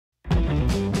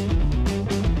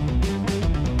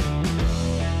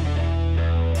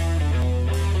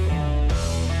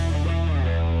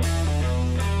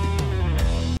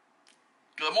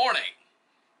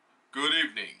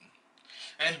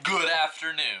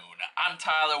I'm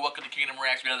Tyler, welcome to Kingdom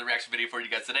Reacts. We have another reaction video for you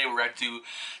guys today. We're reacting to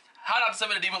How Not to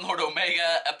Summon a Demon Lord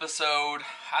Omega episode.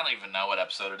 I don't even know what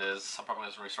episode it is. I'm probably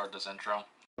just restart this intro.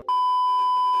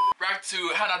 Back to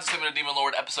How Not to Summon a Demon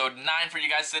Lord episode 9 for you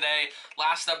guys today.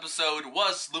 Last episode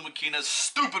was Lumachina's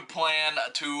stupid plan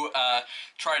to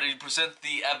try to present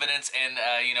the evidence and,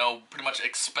 you know, pretty much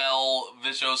expel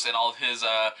Vicious and all of his,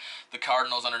 the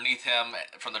cardinals underneath him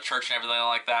from the church and everything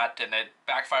like that, and it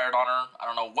backfired on her. I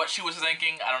don't know what she was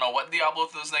thinking. I don't know what Diablo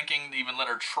was thinking to even let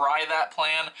her try that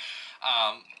plan.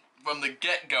 From the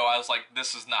get-go, I was like,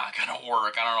 this is not going to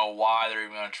work. I don't know why they're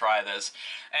even going to try this.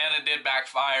 And it did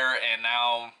backfire, and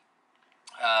now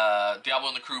Diablo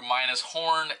and the crew minus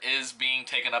Horn is being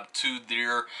taken up to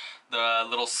the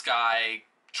little sky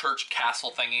church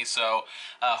castle thingy. So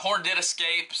Horn did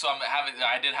escape. So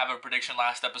I did have a prediction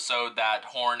last episode that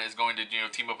Horn is going to, you know,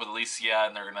 team up with Alicia,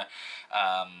 and they're gonna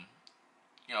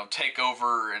you know, take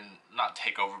over, and not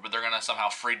take over, but they're gonna somehow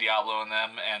free Diablo and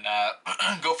them and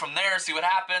go from there, see what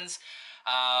happens.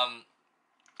 I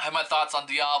have my thoughts on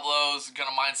Diablo's kind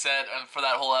of mindset for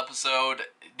that whole episode.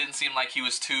 It didn't seem like he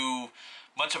was too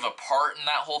much of a part in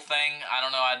that whole thing. I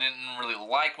don't know, I didn't really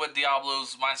like what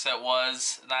Diablo's mindset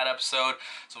was in that episode,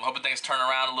 so I'm hoping things turn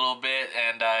around a little bit,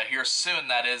 and here soon,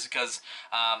 that is, because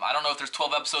I don't know if there's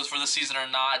 12 episodes for this season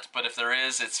or not, but if there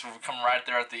is, it's coming right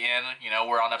there at the end. You know,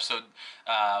 we're on episode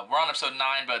 9,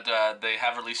 but they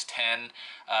have released 10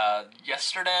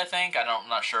 yesterday, I think. I'm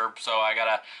not sure, so I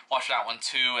gotta watch that one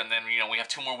too, and then, you know, we have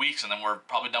 2 more weeks, and then we're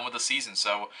probably done with the season,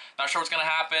 so not sure what's gonna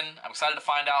happen. I'm excited to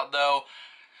find out, though.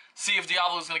 See if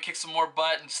Diablo's going to kick some more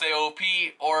butt and stay OP,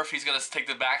 or if he's going to take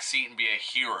the back seat and be a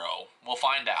hero. We'll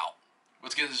find out.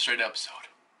 Let's get into the straight episode.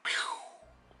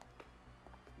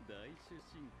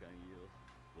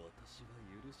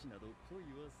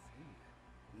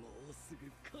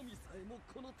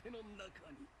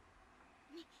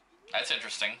 That's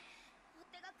interesting.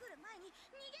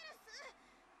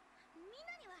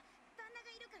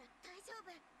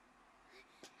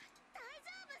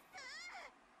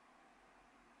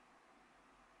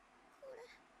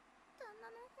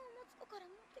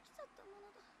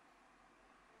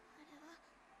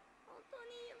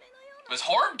 Was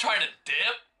Horn trying to dip?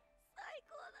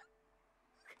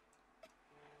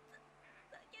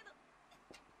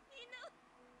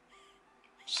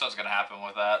 Something's gonna happen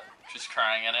with that. She's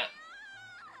crying in it.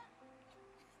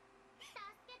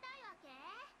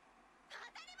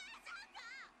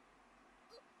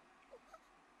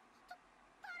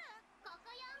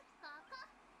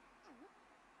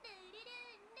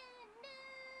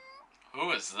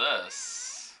 Who is this?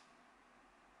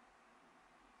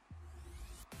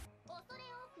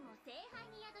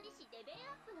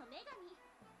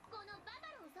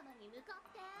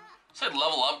 Said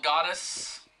level up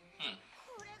goddess?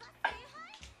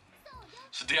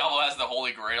 So Diablo has the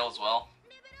Holy Grail as well.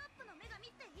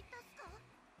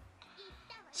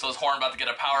 So is Horn about to get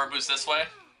a power boost this way?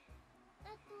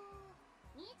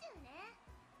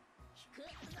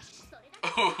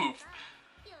 Ooh.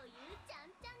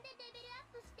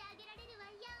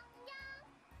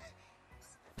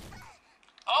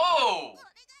 Oh!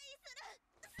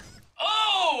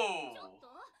 Oh!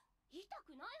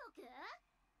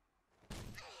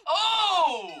 Oh!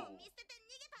 Oh!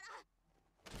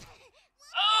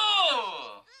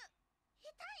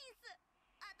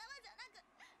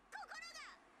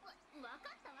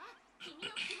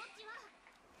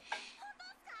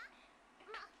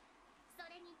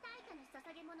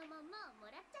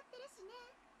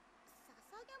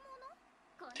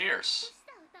 Tears.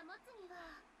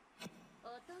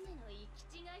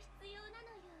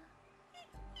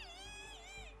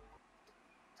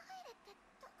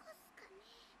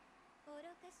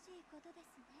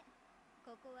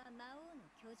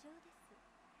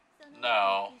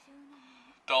 No.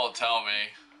 Don't tell me.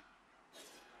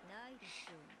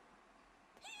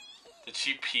 Did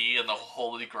she pee in the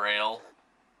Holy Grail?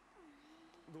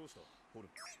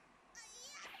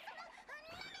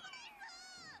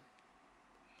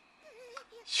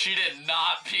 She did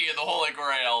not pee in the Holy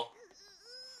Grail.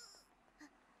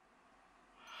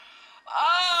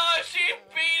 Ah, she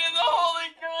peed in the Holy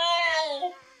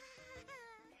Grail!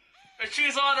 And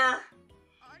she's on her.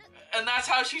 And that's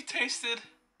how she tasted.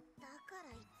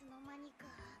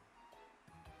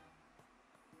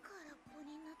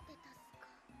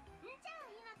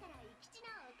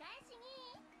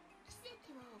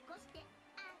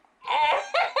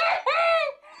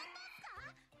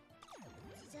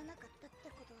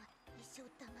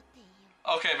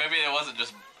 Okay, maybe it wasn't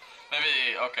just...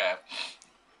 Maybe... Okay.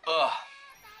 Ugh.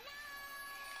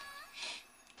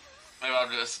 Maybe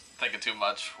I'm just thinking too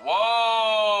much.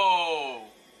 Whoa!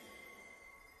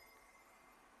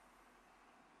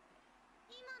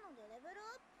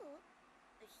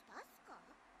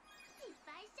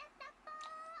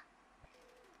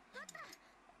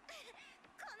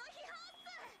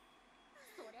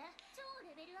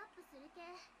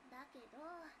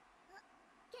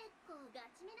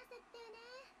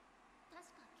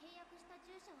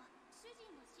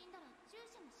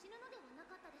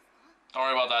 Don't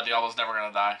worry about that, Diablo's never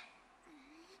gonna die.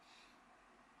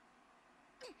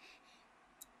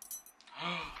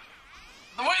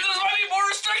 Wait, there's might be more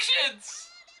restrictions!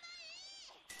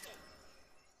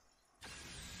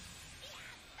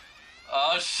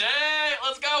 Oh shit!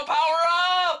 Let's go, power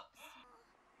up!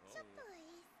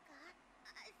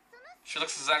 She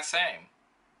looks the exact same.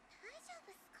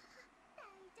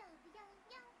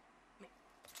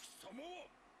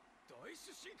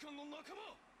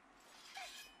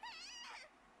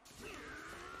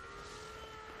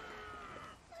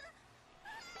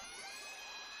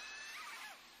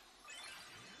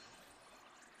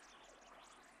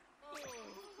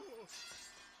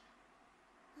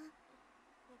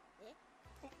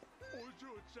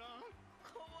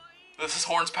 This is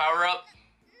Horn's power up.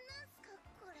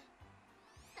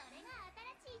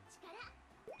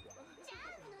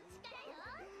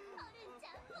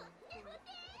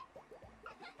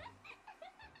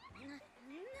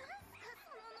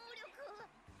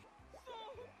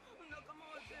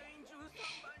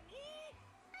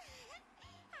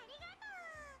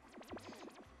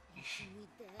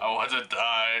 I want to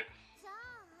die.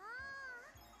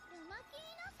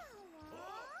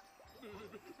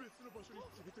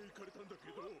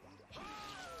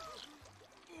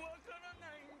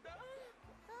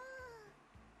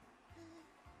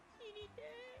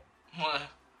 What?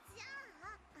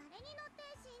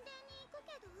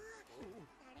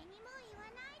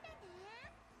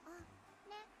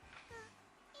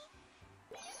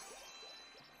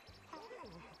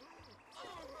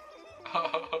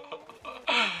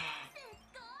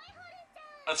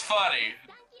 That's funny.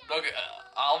 Okay,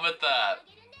 I'll admit that.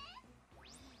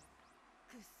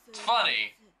 It's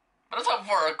funny, but it's up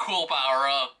for a cool power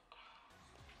up.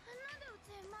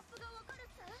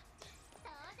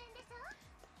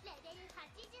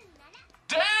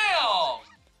 Damn!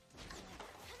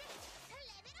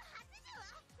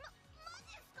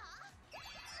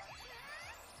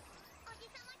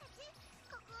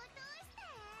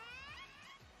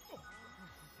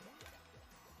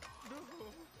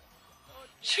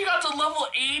 She got to level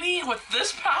 80 with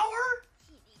this power?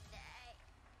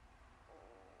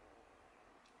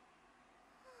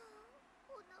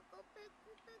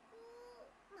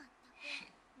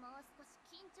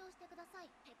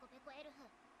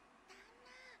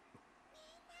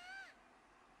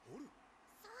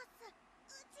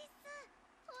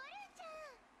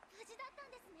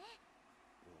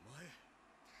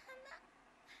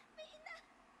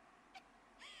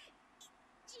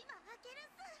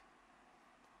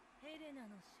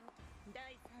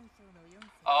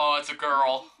 Oh, it's a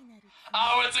girl.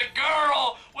 Oh, it's a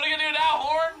girl! What are you gonna do now,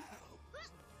 Horn?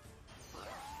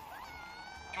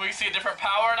 Can we see a different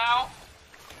power now?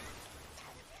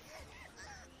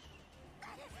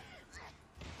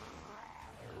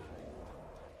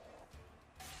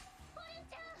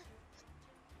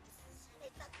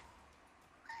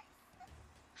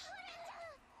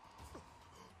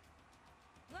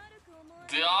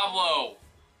 Diablo!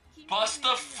 Bust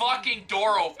the fucking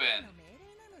door open!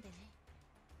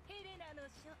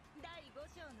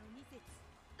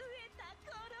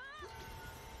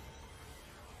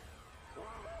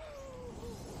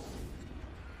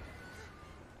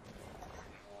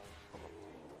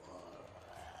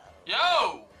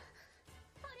 Yo!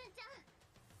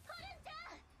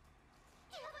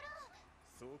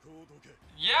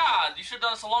 Yeah, you should have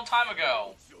done this a long time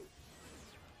ago.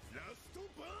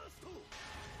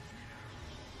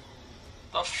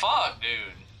 The fuck,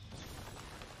 dude?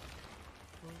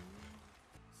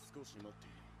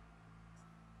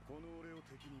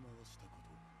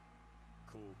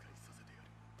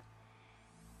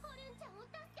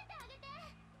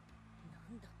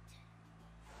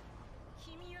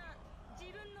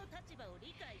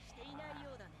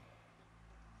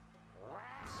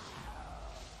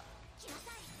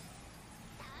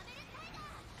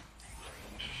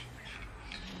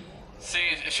 See,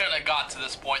 it shouldn't have got to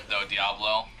this point though,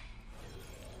 Diablo.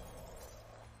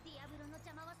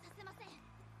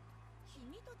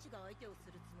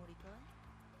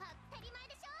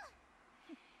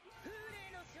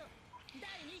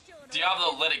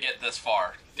 Diablo let it get this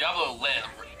far. Diablo let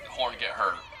Horn get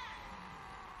hurt.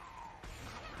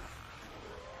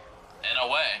 In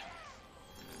a way.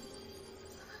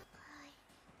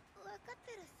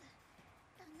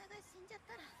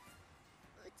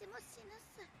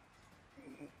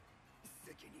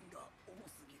 責任が重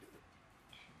すぎる。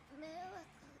迷惑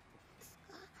です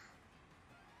か？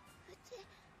うち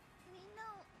みんな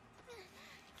を。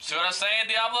 See what I'm saying,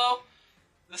 Diablo?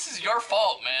 This is your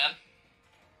fault, man.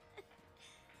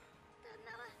 旦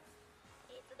那は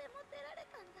いつでも出られ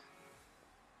たんだ。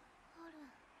ホル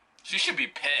ン。 She should be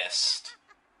pissed.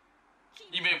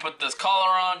 You made me put this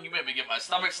collar on, you made me get my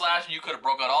stomach slashed, and you could have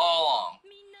broke it all along.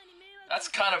 That's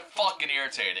kind of fucking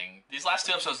irritating. These last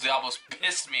two episodes, Diablo's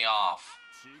pissed me off.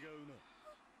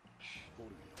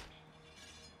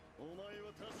 お前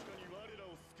は確かに我ら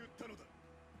を救ったのだ。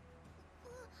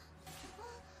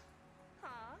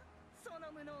はあ、その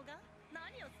無能が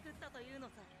何を救ったというの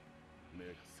さ。目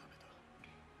が覚めた。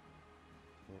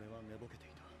俺は寝ぼけて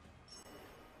いた。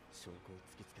証拠を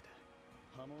突きつけて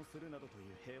破門するなどとい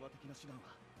う平和的な手段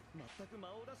は全く魔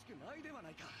王らしくないでは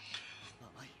ないか。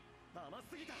甘い、甘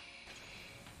すぎた。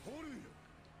ホルンよ、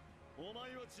お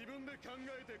前は自分で考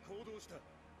えて行動した。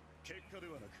結果で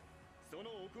はなくその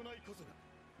行いこそが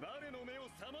我の目を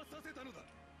覚まさせたのだ。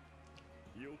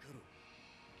よかろう、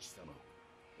貴様を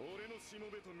俺のしも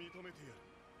べと認めてやる。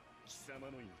貴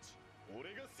様の命、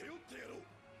俺が背負ってやろう。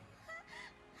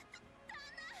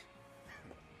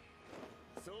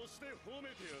そして褒め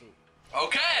てやろう。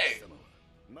 Okay! 貴様は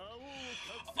魔王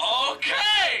を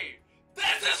Okay!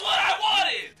 This is what I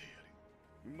wanted!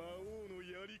 魔王の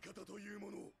やり方という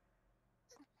ものを。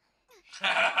何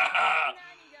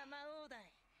が魔王だい。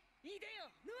いでよ、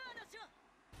ヌアの書。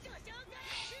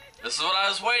This is what I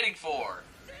was waiting for.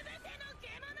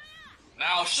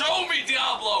 Now show me,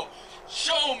 Diablo!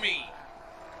 Show me!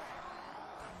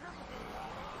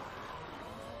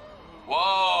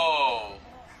 Whoa!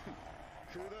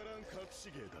 くだらん隠し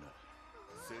芸だな、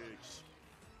聖騎士。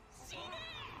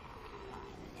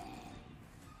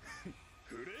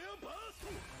フレアバースト。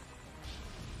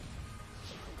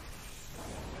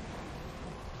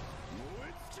燃え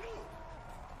尽きろ。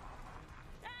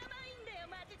甘いんだよ、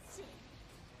魔術師。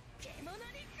獣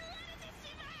に食われて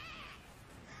しま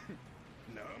え。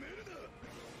なめるな。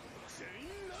チェイ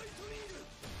ンライトニング。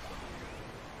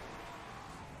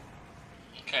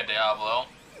 Okay, Diablo.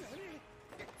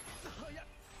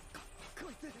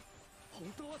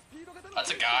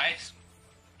 That's a guy.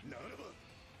 ならば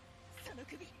その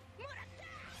首もらった。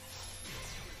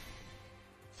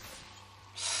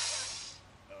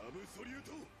アブソリュー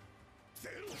トゼ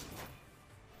ロ。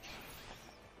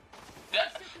 Yeah,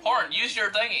 Horn, use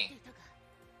your thingy.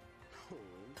 ほう、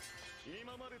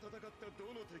今まで戦った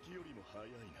どの敵よりも早い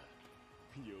な。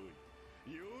良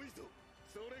いぞ。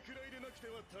それくらいでなくて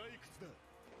は退屈だ。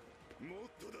もっ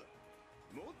とだ、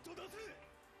もっと出せ。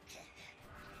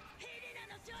ヘレ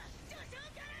ナの書、序章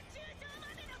から中章ま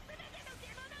での全ての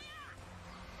獣よ。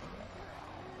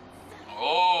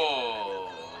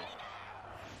 Oh.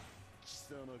 貴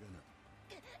様がな。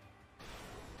全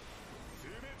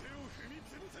てを踏み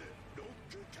潰せ。ロッ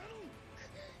クカノン。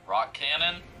 Rock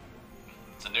cannon.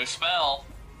 It's a new spell.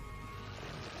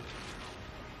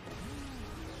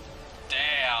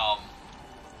 Damn.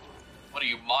 What are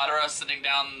you, Madara sitting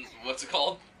down, what's it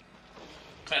called?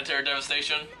 Planetary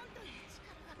Devastation?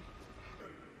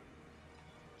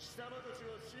 貴様たち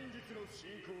は真実の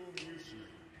信仰を見失い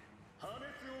破滅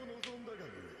を望んだが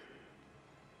ゆ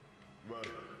え、我は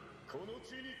この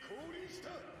地に降臨した。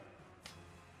な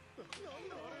ん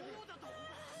だあれ。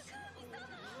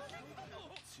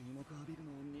注目浴びる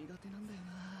の苦手なんだよ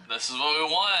な。 This is what we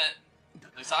want.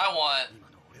 At least I want. 今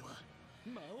の俺は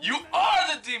You are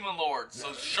the Demon Lord,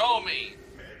 so show me.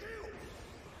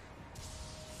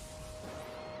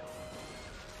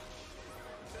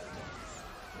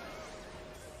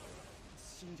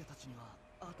 信者たちには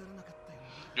当たらなかったよ。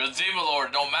 You're the Demon Lord,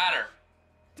 it don't matter.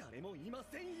 誰もいま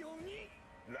せんように。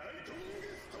ライトニング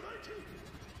ストライク。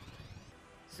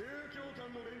宗教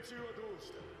官の連中はどうし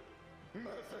た。ま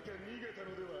さか逃げた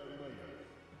のではあるまいな。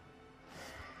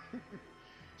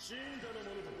信者の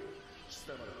者ども、貴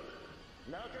様らは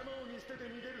仲間を見捨てて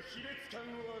逃げる卑劣感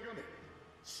をあがめ、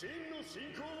真の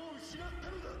信仰を失った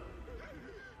のだ。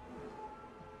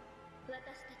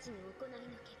私たちの行い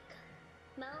の結果、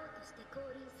魔王として降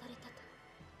臨されたと。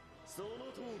その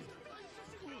通りだ。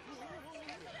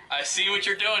 I see what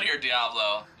you're doing here,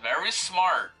 Diablo. Very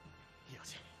smart. よ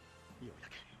し、ようや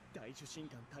く大主神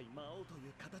官対魔王とい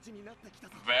う形になってきた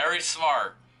ぞ。 Very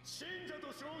smart. 信者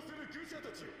と称する愚者た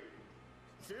ちよ、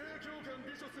聖教官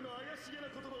ビショスの怪しげな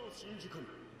言葉を信じ込み、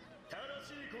正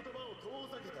しい言葉を遠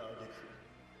ざけた挙句、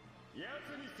奴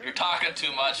に You're talking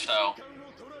too much, though. 神を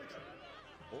捉えた。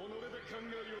己で考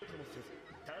えようともせず、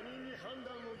他人に判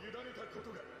断を委ねたこ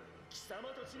とが貴様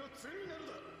たちの罪なの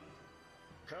だ。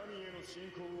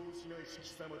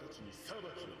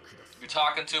You're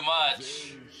talking too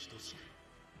much.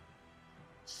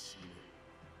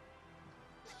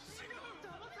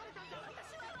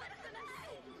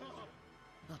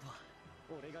 あとは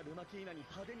俺がルマキーナに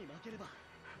派手に負ければ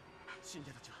信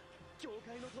者たちは教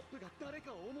会のトップが誰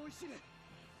かを思い知る。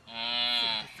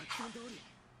作戦通り。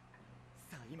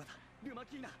さあ今だルマ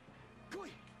キーナ来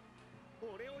い。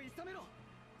俺を諌めろ。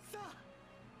さあ。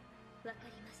わか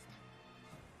りました。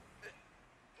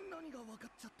何が分か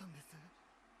っちゃったんです？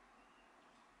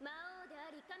魔王で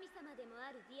あり神様でも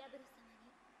あるディアブロ様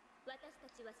に私た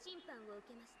ちは審判を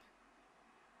受けました。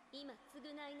今償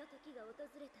いの時が訪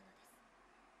れたのです。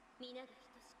皆が等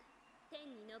しく天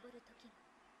に昇る時も。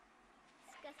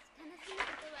しかし悲しむ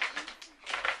ことはありませ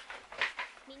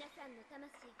ん。皆さんの魂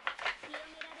が清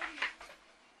められるので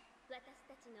す。私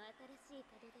たちの新しい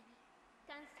門出に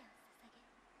感謝を捧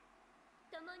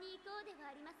げ共に行こうで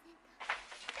はありませんか。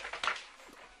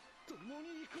共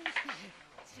に行こうっ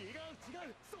て違う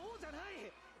そうじゃな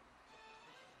い。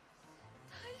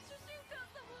大主神官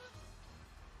様。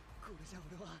これじゃ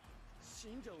俺は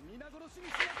信者を皆殺し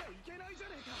にしなきゃいけないじゃ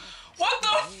ねえか。 What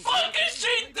the fuck is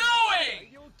she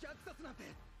doing? 大量虐殺なんて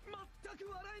全く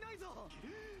笑えないぞ。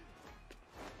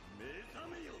目覚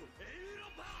めよエウ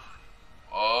ロパ。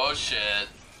 Oh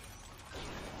shit.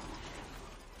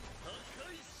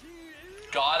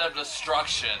 God of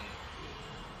Destruction.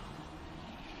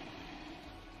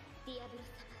 ディアブロ様、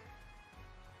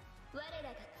我らが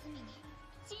罪に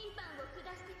審判を下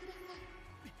してくださ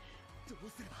い。どう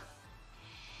すれば。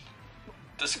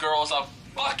 This girl is a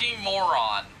fucking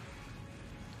moron.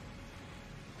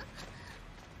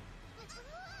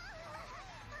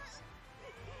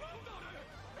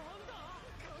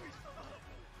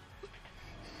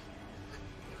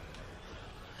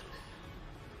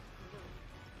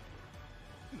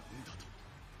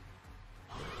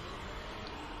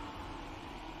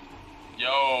 よ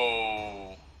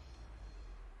ー。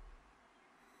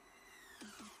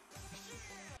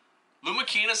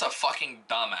Lumachina's a fucking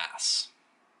dumbass.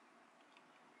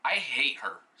 I hate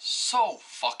her so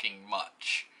fucking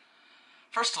much.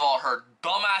 First of all, her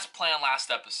dumbass plan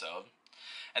last episode,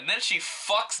 and then she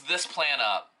fucks this plan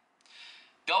up.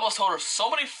 Diablo's told her so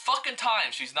many fucking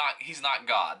times he's not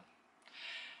God.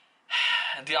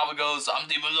 And Diablo goes, I'm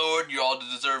Demon Lord, you all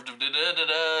deserve to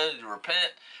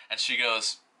repent. And she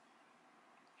goes,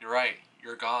 you're right,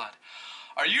 you're God.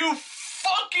 Are you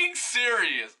fucking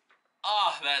serious?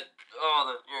 That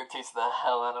irritates the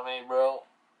hell out of me, bro.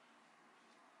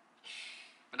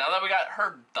 But now that we got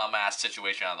her dumbass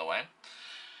situation out of the way,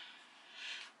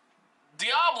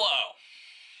 Diablo!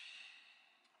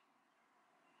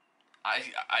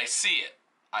 I see it.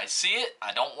 I see it.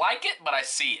 I don't like it, but I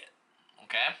see it.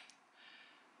 Okay?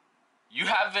 You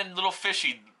have been a little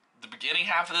fishy the beginning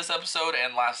half of this episode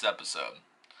and last episode.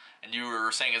 And you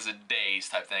were saying it's a daze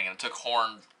type thing, and it took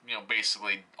Horn,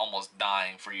 basically almost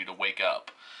dying for you to wake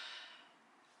up.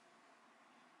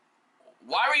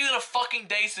 Why were you in a fucking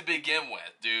daze to begin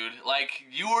with, dude? Like,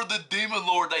 you were the Demon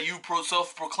Lord that you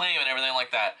self-proclaim and everything like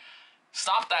that.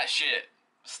 Stop that shit.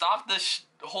 Stop this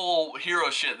whole hero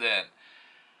shit then.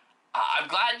 I'm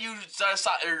glad you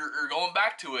are going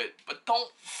back to it, but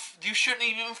you shouldn't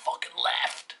have even fucking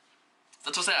left.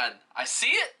 That's what I said. I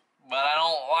see it, but I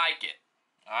don't like it.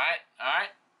 Alright? Alright?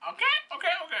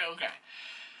 Okay.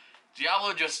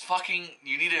 Diablo, just fucking,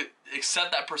 you need to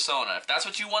accept that persona. If that's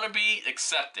what you want to be,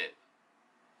 accept it.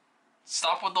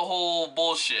 Stop with the whole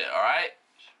bullshit, alright?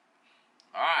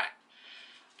 Alright.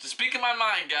 Just speaking my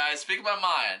mind, guys. Speaking my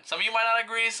mind. Some of you might not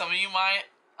agree, some of you might.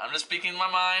 I'm just speaking my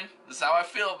mind. This is how I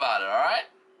feel about it, alright?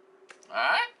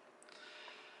 Alright?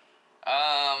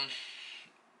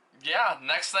 Yeah,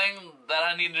 next thing that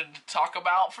I needed to talk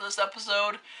about for this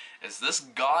episode is this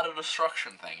God of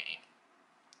Destruction thingy.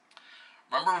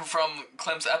 Remember from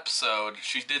Clem's episode,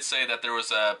 she did say that there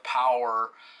was a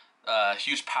power,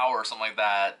 huge power or something like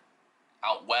that,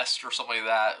 out west or something like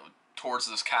that, towards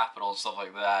this capital and stuff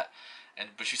like that.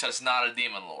 But she said it's not a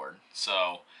demon lord.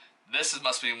 So this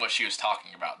must be what she was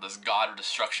talking about. This God of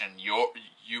Destruction,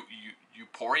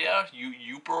 Euphoria,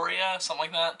 something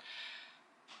like that.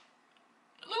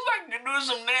 It looks like you're doing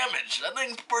some damage. That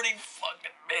thing's pretty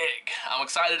fucking big. I'm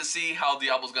excited to see how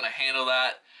Diablo's gonna handle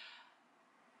that.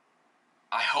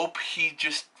 I hope he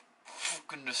just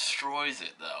fucking destroys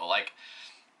it, though. Like,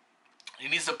 he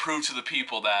needs to prove to the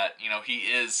people that, he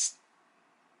is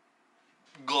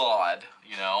God,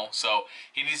 So,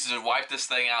 he needs to wipe this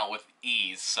thing out with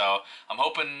ease. So, I'm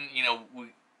hoping,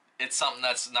 it's something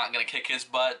that's not gonna kick his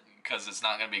butt, because it's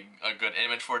not gonna be a good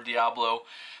image for Diablo.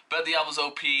 But Diablo's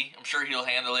OP. I'm sure he'll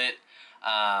handle it.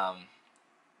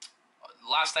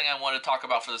 last thing I wanted to talk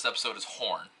about for this episode is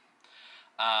Horn.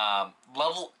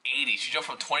 Level 80. She jumped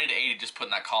from 20 to 80 just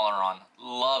putting that collar on.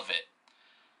 Love it.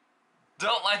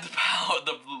 Don't like the power,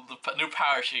 the new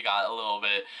power she got a little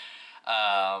bit.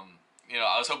 You know,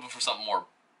 I was hoping for something more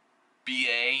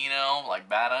BA, you know, like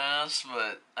badass,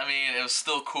 but I mean, it was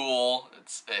still cool.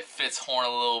 It fits Horn a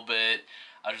little bit.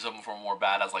 I was just hoping for more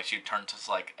badass, like she turned to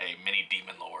like a mini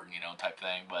demon lord, you know, type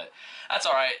thing. But that's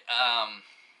all right.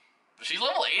 She's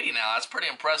level 80 now. That's pretty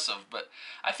impressive. But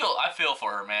I feel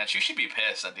for her, man. She should be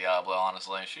pissed at Diablo.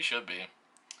 Honestly, she should be.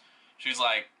 She's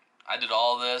like, I did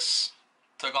all this,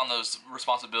 took on those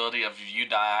responsibility of you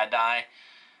die, I die,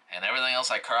 and everything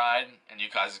else I cried, and you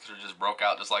guys could have just broke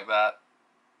out just like that.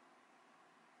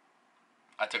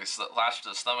 I took a slash to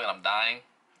the stomach and I'm dying.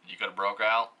 You could have broke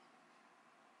out.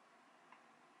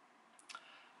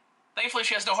 Thankfully,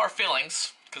 she has no hard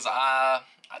feelings, because I'd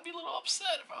be a little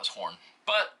upset if I was Horn.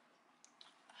 But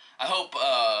I hope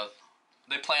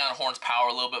they play on Horn's power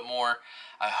a little bit more,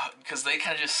 because they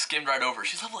kind of just skimmed right over.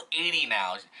 She's level 80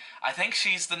 now. I think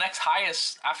she's the next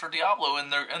highest after Diablo in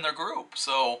their group.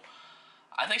 So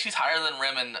I think she's higher than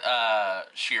Rim and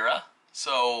Shira.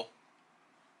 So,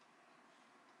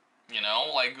 you know,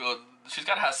 like, she's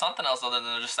got to have something else other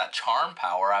than just that charm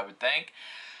power, I would think.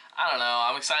 I don't know.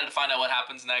 I'm excited to find out what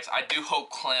happens next. I do hope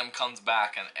Clem comes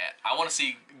back, and I want to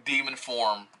see demon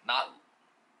form, not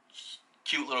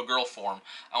cute little girl form.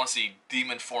 I want to see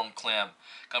demon form Clem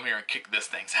come here and kick this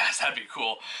thing's ass. That'd be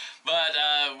cool. But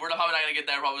we're probably not going to get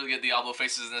that. We're probably going to get Diablo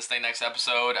faces in this thing next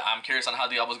episode. I'm curious on how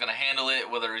Diablo's going to handle it,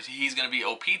 whether he's going to be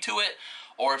OP to it,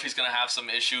 or if he's going to have some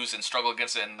issues and struggle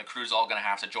against it, and the crew's all going to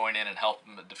have to join in and help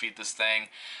him defeat this thing.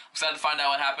 I'm excited to find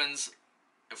out what happens.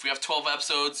 If we have 12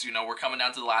 episodes, you know, we're coming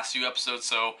down to the last few episodes,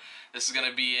 so this is going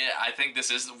to be it. I think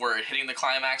we're hitting the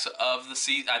climax of the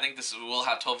season. I think we'll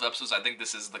have 12 episodes. I think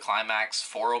this is the climax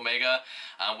for Omega,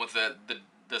 with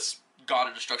this God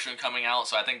of Destruction coming out,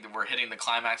 so I think that we're hitting the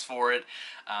climax for it.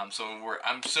 I'm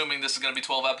assuming this is going to be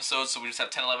 12 episodes, so we just have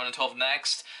 10, 11, and 12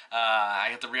 next. I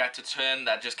have to react to 10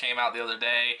 that just came out the other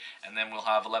day, and then we'll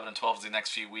have 11 and 12 the next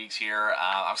few weeks here.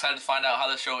 I'm excited to find out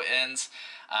how the show ends.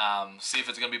 See if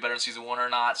it's going to be better than Season 1 or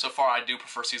not. So far, I do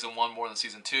prefer Season 1 more than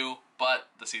Season 2, but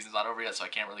the season's not over yet, so I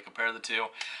can't really compare the two.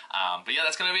 But yeah,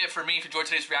 that's going to be it for me. If you enjoyed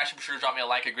today's reaction, be sure to drop me a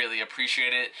like. I greatly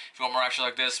appreciate it. If you want more action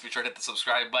like this, be sure to hit the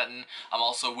subscribe button.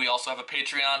 We also have a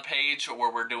Patreon page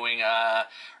where we're doing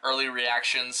early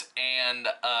reactions and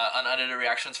unedited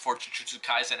reactions for Jujutsu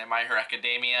Kaisen and My Hero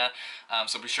Academia.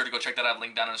 So be sure to go check that out.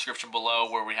 Link down in the description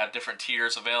below, where we have different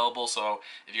tiers available. So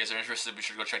if you guys are interested, be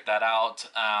sure to go check that out.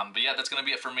 But yeah, that's going to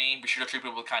be it for me. Be sure to treat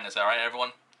people with kindness. Alright, everyone?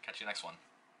 Catch you next one.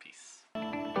 Peace.